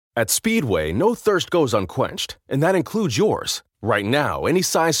At Speedway, no thirst goes unquenched, and that includes yours. Right now, any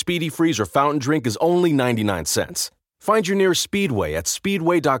size Speedy Freeze or fountain drink is only 99 cents. Find your nearest Speedway at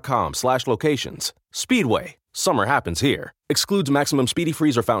speedway.com/locations. Speedway. Summer happens here. Excludes maximum Speedy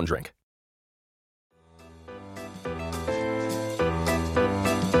Freeze or fountain drink.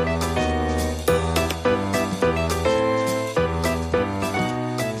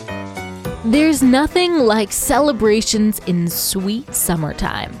 There's nothing like celebrations in sweet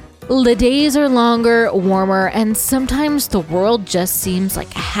summertime. The days are longer, warmer, and sometimes the world just seems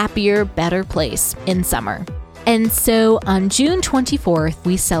like a happier, better place in summer. And so on June 24th,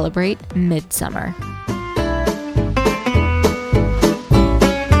 we celebrate Midsummer.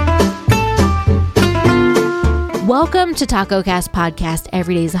 Welcome to TacoCast Podcast,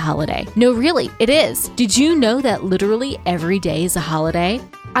 Every Day is a Holiday. No, really, it is. Did you know that literally every day is a holiday?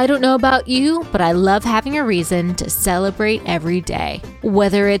 I don't know about you, but I love having a reason to celebrate every day.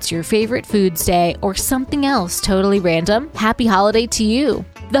 Whether it's your favorite foods day or something else totally random, happy holiday to you.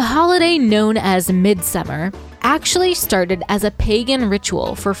 The holiday known as Midsummer actually started as a pagan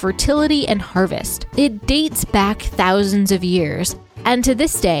ritual for fertility and harvest. It dates back thousands of years. And to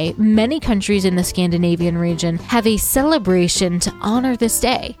this day, many countries in the Scandinavian region have a celebration to honor this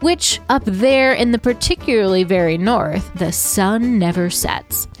day, which up there in the particularly very north, the sun never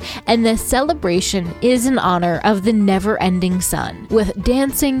sets. And the celebration is in honor of the never-ending sun, with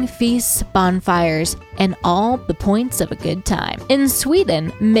dancing, feasts, bonfires, and all the points of a good time. In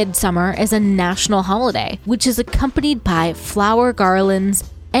Sweden, Midsummer is a national holiday, which is accompanied by flower garlands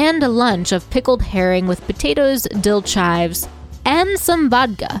and a lunch of pickled herring with potatoes, dill chives, and some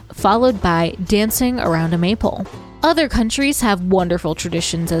vodka, followed by dancing around a maypole. Other countries have wonderful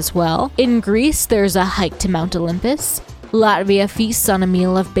traditions as well. In Greece, there's a hike to Mount Olympus. Latvia feasts on a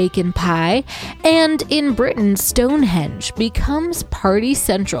meal of bacon pie. And in Britain, Stonehenge becomes party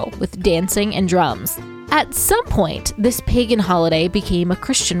central with dancing and drums. At some point, this pagan holiday became a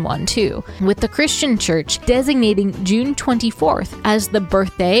Christian one too, with the Christian church designating June 24th as the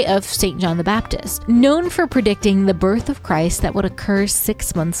birthday of St. John the Baptist, known for predicting the birth of Christ that would occur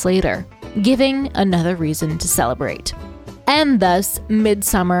 6 months later, giving another reason to celebrate. And thus,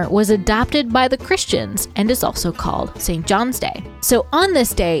 Midsummer was adopted by the Christians and is also called St. John's Day. So on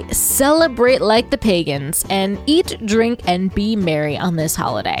this day, celebrate like the pagans and eat, drink, and be merry on this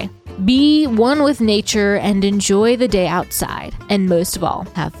holiday. Be one with nature and enjoy the day outside. And most of all,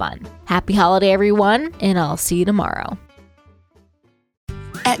 have fun. Happy holiday, everyone, and I'll see you tomorrow.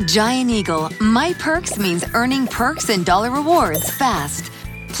 At Giant Eagle, My Perks means earning perks and dollar rewards fast.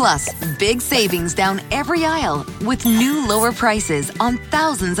 Plus, big savings down every aisle with new lower prices on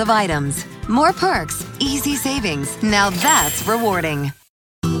thousands of items. More perks, easy savings. Now that's rewarding.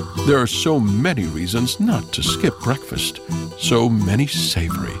 There are so many reasons not to skip breakfast. So many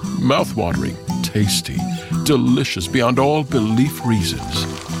savory, mouth-watering, tasty, delicious beyond all belief reasons.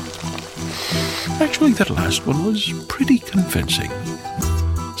 Actually, that last one was pretty convincing.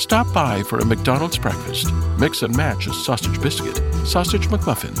 Stop by for a McDonald's breakfast. Mix and match a sausage biscuit, sausage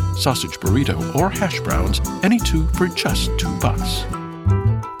McMuffin, sausage burrito, or hash browns, any two for just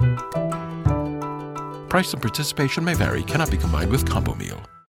 $2. Price and participation may vary, cannot be combined with combo meal.